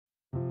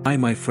Hi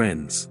my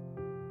friends.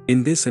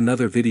 In this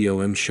another video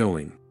I'm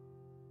showing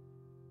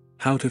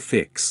how to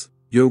fix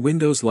your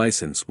Windows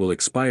license will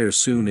expire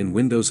soon in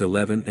Windows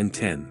 11 and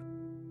 10.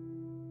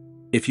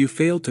 If you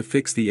failed to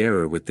fix the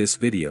error with this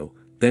video,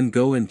 then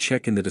go and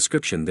check in the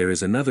description, there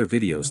is another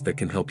videos that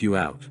can help you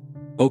out.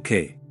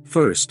 Okay,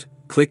 first,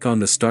 click on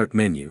the Start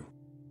menu.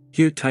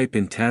 Here type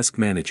in Task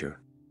Manager.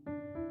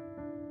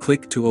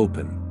 Click to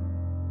open.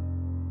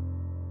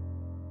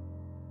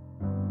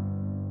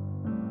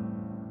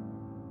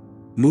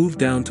 Move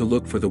down to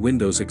look for the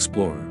Windows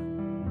Explorer.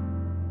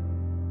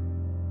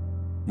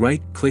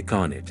 Right-click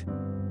on it.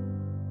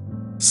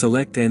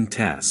 Select End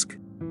Task.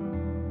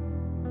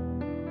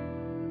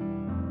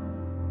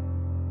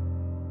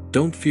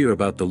 Don't fear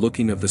about the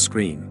looking of the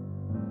screen.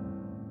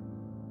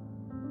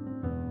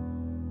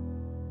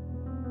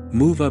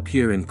 Move up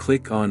here and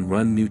click on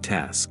Run New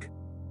Task.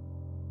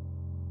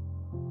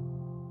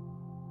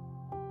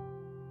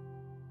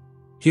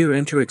 Here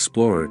enter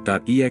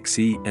explorer.exe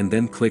and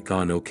then click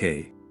on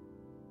OK.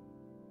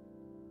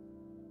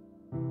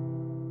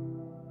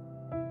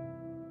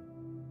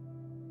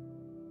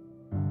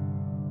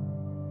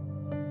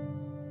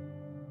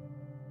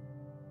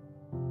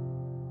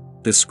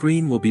 The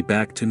screen will be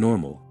back to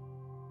normal.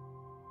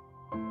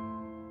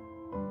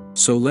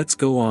 So let's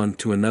go on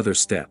to another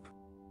step.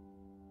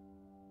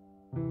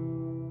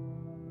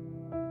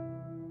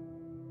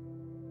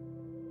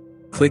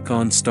 Click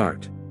on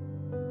Start.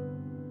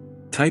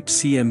 Type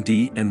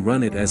CMD and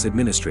run it as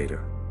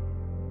administrator.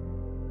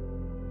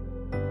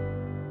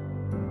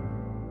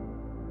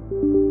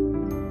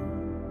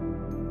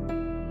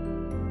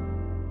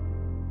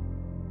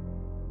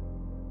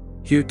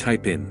 Here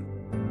type in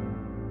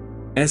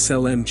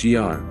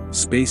slmgr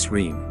space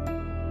ream.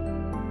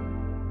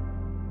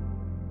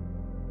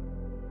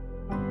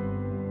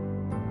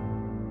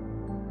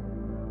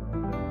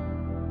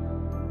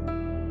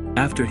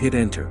 After hit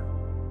enter.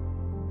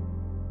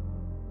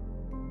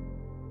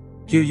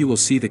 Here you will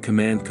see the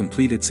command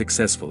completed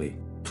successfully.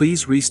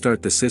 Please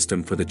restart the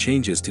system for the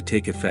changes to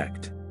take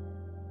effect.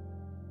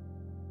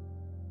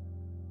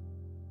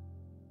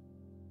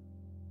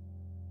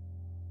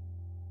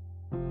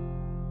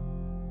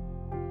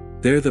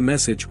 There the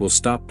message will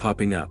stop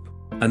popping up.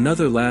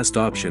 Another last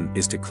option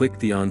is to click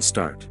the On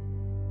Start.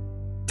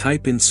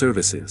 Type in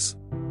Services.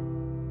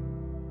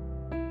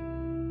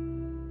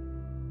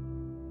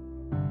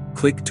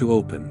 Click to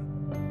open.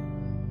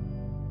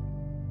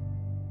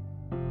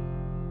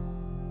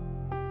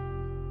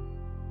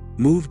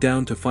 Move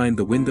down to find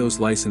the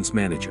Windows License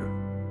Manager.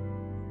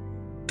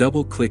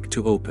 Double-click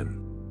to open.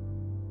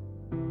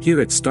 Here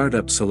at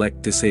Startup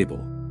select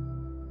Disable.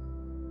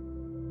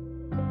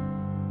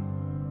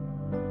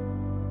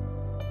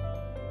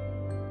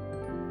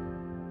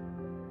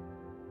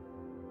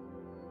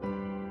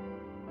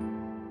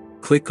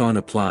 Click on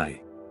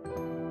Apply.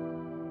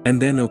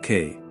 And then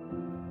OK.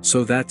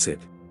 So that's it.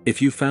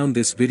 If you found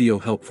this video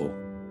helpful,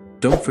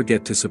 don't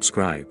forget to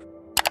subscribe,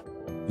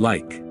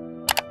 like,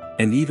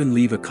 and even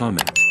leave a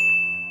comment.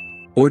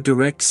 Or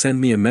direct send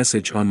me a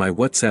message on my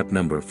WhatsApp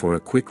number for a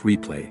quick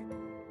replay.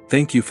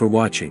 Thank you for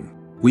watching.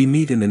 We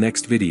meet in the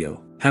next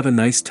video. Have a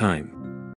nice time.